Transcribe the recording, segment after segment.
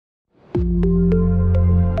Hey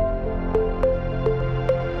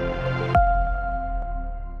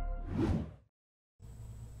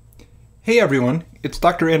everyone, it's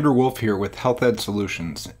Dr. Andrew Wolf here with Health Ed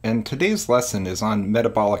Solutions, and today's lesson is on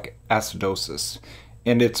metabolic acidosis,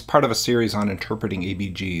 and it's part of a series on interpreting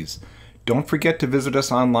ABGs. Don't forget to visit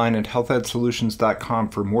us online at healthedsolutions.com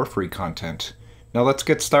for more free content. Now let's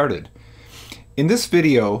get started. In this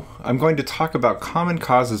video, I'm going to talk about common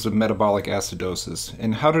causes of metabolic acidosis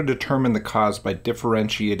and how to determine the cause by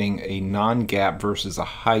differentiating a non-GAP versus a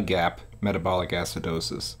high-GAP metabolic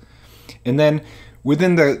acidosis. And then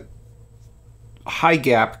within the high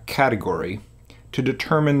GAP category, to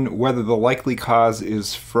determine whether the likely cause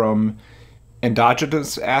is from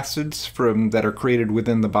endogenous acids that are created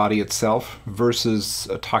within the body itself versus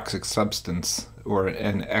a toxic substance or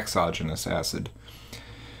an exogenous acid.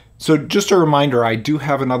 So just a reminder, I do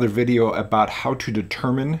have another video about how to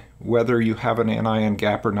determine whether you have an anion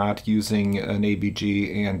gap or not using an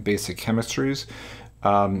ABG and basic chemistries.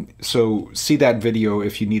 So see that video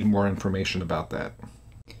if you need more information about that.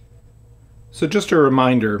 So just a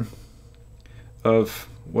reminder of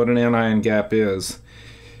what an anion gap is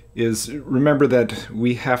remember that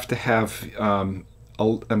we have to have an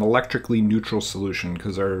electrically neutral solution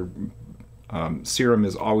because our serum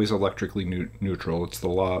is always electrically neutral. It's the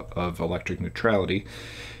law of electric neutrality.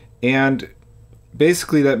 And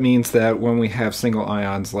basically that means that when we have single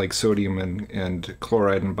ions like sodium and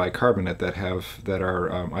chloride and bicarbonate that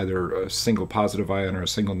are either a single positive ion or a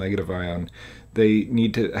single negative ion, they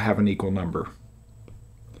need to have an equal number.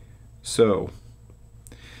 So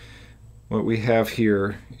what we have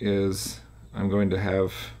here is I'm going to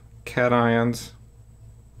have cations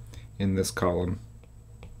in this column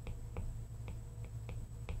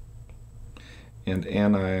and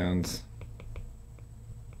anions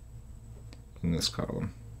in this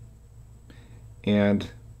column. And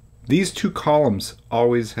these two columns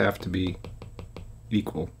always have to be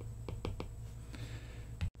equal.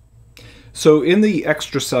 So in the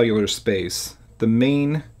extracellular space, the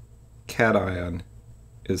main cation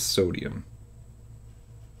is sodium.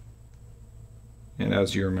 And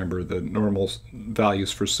as you remember, the normal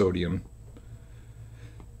values for sodium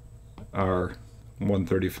are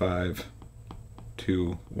 135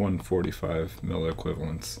 to 145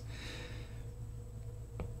 milliequivalents.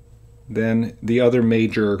 Then the other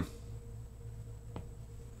major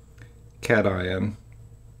cation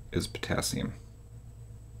is potassium,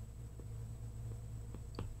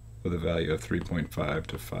 with a value of 3.5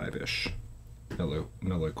 to 5-ish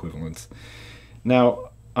milliequivalents.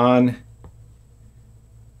 Now, on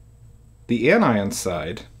the anion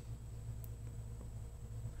side,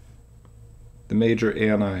 the major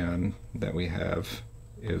anion that we have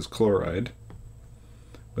is chloride,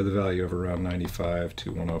 with a value of around 95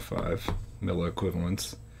 to 105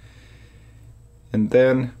 milliequivalents. And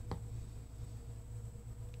then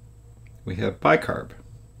we have bicarb,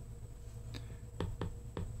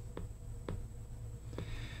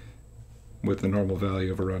 with a normal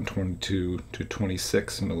value of around 22 to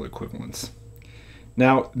 26 milliequivalents.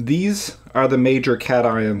 Now, these are the major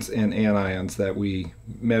cations and anions that we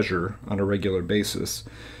measure on a regular basis.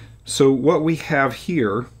 So what we have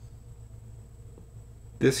here,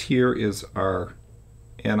 this here is our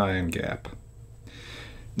anion gap.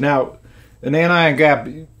 Now, an anion gap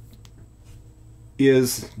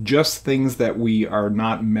is just things that we are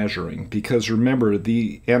not measuring, because remember,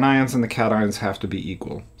 the anions and the cations have to be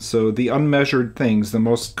equal. So the unmeasured things, the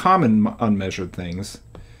most common unmeasured things,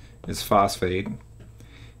 is phosphate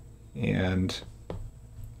and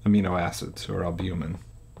amino acids, or albumin.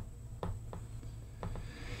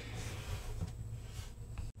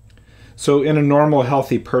 So in a normal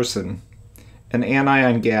healthy person, an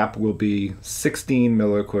anion gap will be 16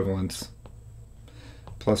 milliequivalents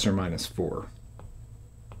plus or minus 4.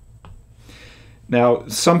 Now,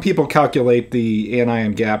 some people calculate the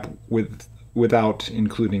anion gap without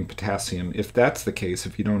including potassium. If that's the case,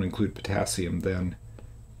 if you don't include potassium, then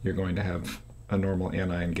you're going to have a normal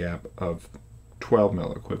anion gap of 12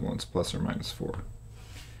 milliequivalents plus or minus 4.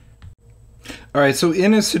 All right, so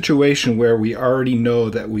in a situation where we already know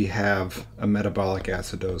that we have a metabolic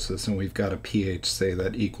acidosis and we've got a pH, say,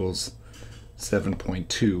 that equals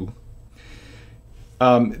 7.2,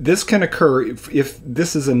 this can occur if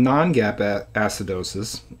this is a non-GAP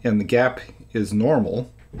acidosis and the gap is normal.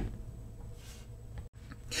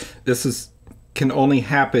 This can only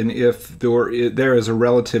happen if there is a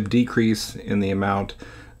relative decrease in the amount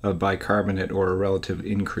of bicarbonate or a relative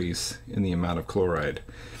increase in the amount of chloride.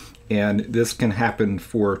 And this can happen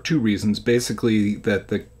for two reasons. Basically, that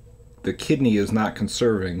the kidney is not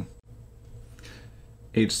conserving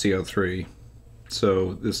HCO3,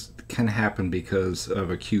 So this can happen because of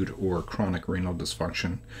acute or chronic renal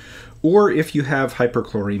dysfunction. Or if you have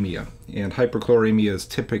hyperchloremia, and hyperchloremia is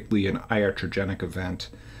typically an iatrogenic event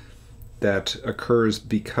that occurs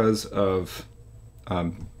because of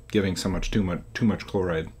giving too much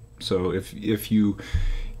chloride. So if you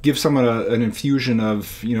give someone an infusion of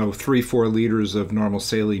 3-4 liters of normal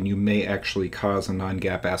saline, you may actually cause a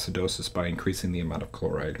non-gap acidosis by increasing the amount of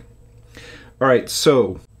chloride. All right,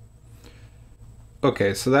 so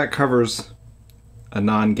that covers a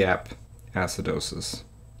non-gap acidosis.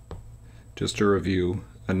 Just to review,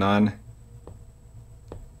 a non-gap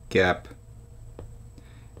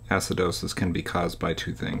acidosis can be caused by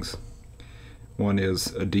two things. One is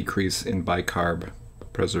a decrease in bicarb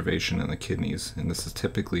preservation in the kidneys, and this is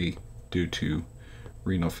typically due to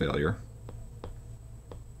renal failure,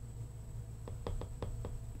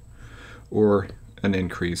 or an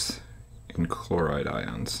increase in chloride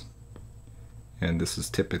ions, and this is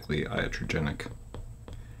typically iatrogenic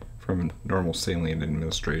from normal saline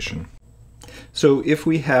administration. So if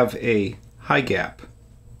we have a high gap,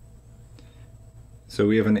 so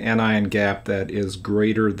we have an anion gap that is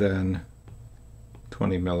greater than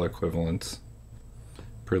 20 milliequivalents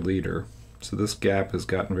per liter, so this gap has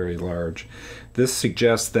gotten very large. This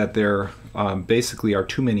suggests that there basically are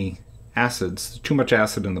too much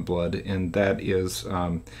acid in the blood, and that is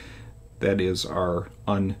our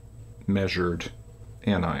unmeasured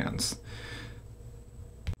anions.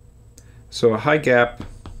 So a high gap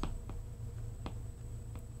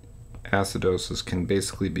acidosis can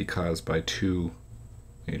basically be caused by two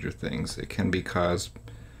major things. It can be caused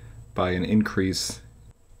by an increase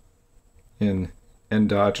in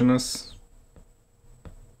endogenous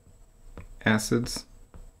acids,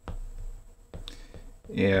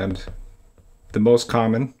 and the most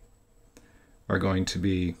common are going to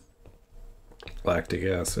be lactic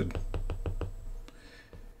acid,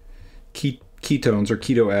 ketones or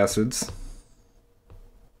ketoacids,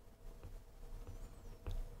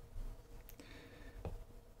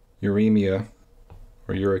 uremia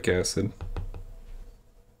or uric acid,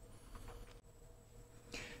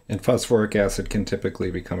 and phosphoric acid can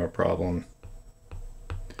typically become a problem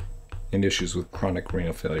in issues with chronic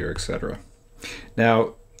renal failure, etc.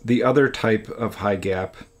 Now, the other type of high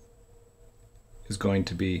gap is going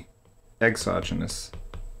to be exogenous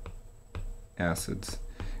acids,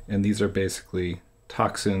 and these are basically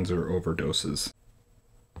toxins or overdoses.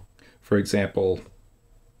 For example,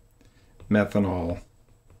 methanol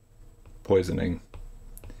poisoning,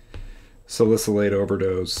 salicylate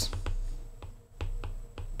overdose,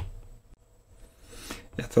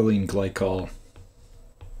 ethylene glycol,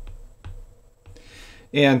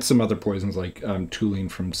 and some other poisons like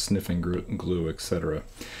toluene from sniffing glue, etc.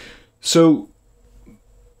 So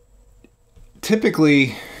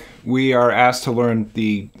typically we are asked to learn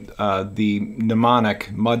the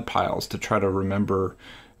mnemonic mud piles to try to remember,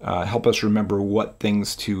 help us remember what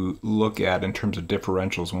things to look at in terms of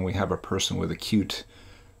differentials when we have a person with acute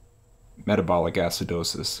metabolic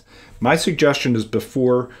acidosis. My suggestion is,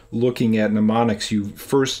 before looking at mnemonics, you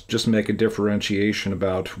first just make a differentiation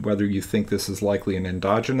about whether you think this is likely an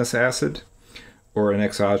endogenous acid or an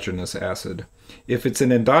exogenous acid. If it's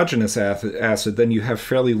an endogenous acid, then you have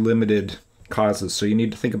fairly limited causes. So you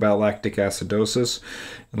need to think about lactic acidosis.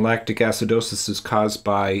 And lactic acidosis is caused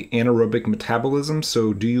by anaerobic metabolism.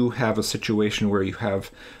 So do you have a situation where you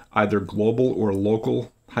have either global or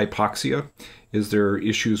local hypoxia? Is there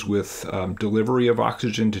issues with delivery of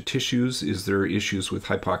oxygen to tissues? Is there issues with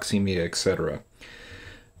hypoxemia, etc.?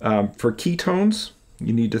 For ketones,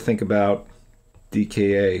 you need to think about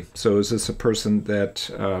DKA. So is this a person that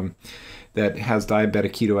that has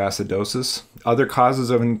diabetic ketoacidosis? Other causes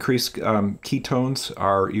of increased ketones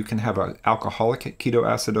are, you can have an alcoholic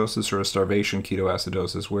ketoacidosis or a starvation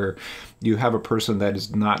ketoacidosis, where you have a person that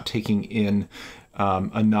is not taking in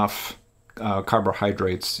enough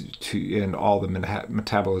carbohydrates and all the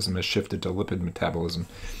metabolism has shifted to lipid metabolism.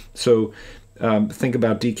 So think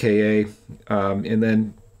about DKA, and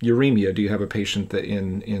then uremia. Do you have a patient that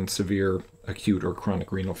in severe acute or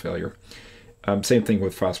chronic renal failure? Same thing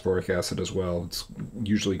with phosphoric acid as well. It's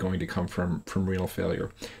usually going to come from renal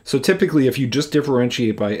failure. So typically, if you just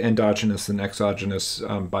differentiate by endogenous and exogenous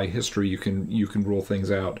by history, you can rule things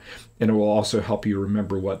out, and it will also help you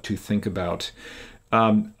remember what to think about.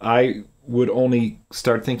 I would only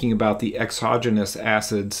start thinking about the exogenous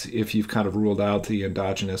acids if you've kind of ruled out the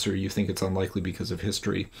endogenous, or you think it's unlikely because of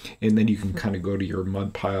history, and then you can kind of go to your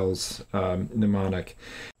mud piles mnemonic.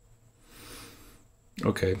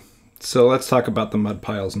 Okay, so let's talk about the mud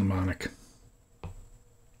piles mnemonic.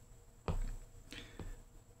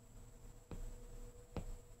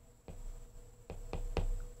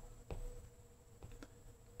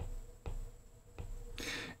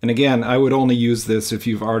 And again, I would only use this if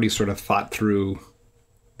you've already sort of thought through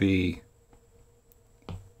the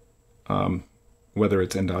whether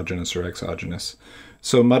it's endogenous or exogenous.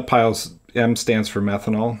 So mud piles, M stands for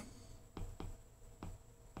methanol.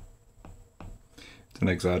 It's an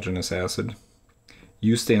exogenous acid.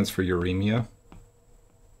 U stands for uremia,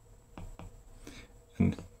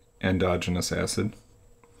 an endogenous acid.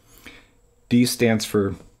 D stands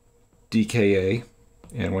for DKA.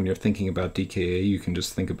 And when you're thinking about DKA, you can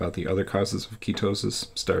just think about the other causes of ketosis: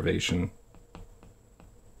 starvation,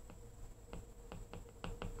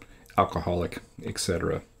 alcoholic,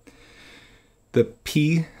 etc. The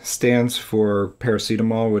P stands for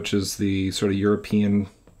paracetamol, which is the sort of European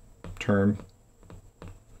term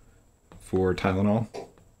for Tylenol,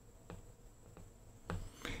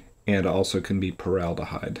 and also can be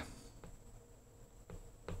paraldehyde.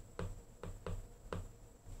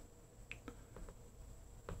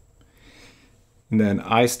 And then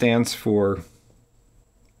I stands for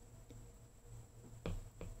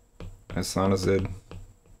isoniazid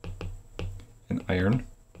and iron.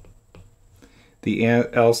 The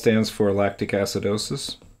L stands for lactic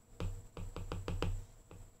acidosis.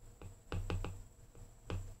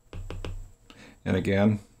 And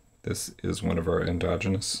again, this is one of our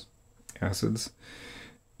endogenous acids.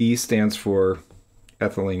 E stands for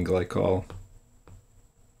ethylene glycol.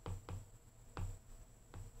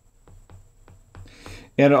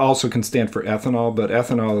 And it also can stand for ethanol, but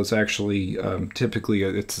ethanol is actually typically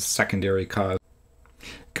it's a secondary cause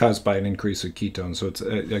caused by an increase of ketones. So it's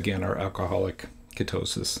again our alcoholic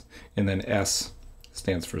ketosis. And then S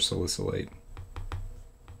stands for salicylate.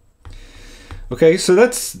 Okay, so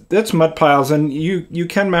that's mud piles, and you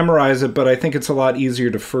can memorize it, but I think it's a lot easier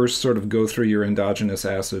to first sort of go through your endogenous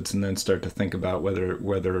acids and then start to think about whether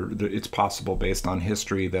it's possible, based on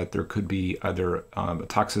history, that there could be either a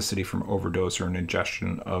toxicity from overdose or an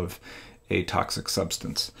ingestion of a toxic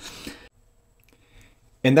substance.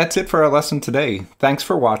 And that's it for our lesson today. Thanks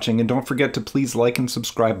for watching, and don't forget to please like and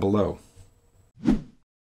subscribe below.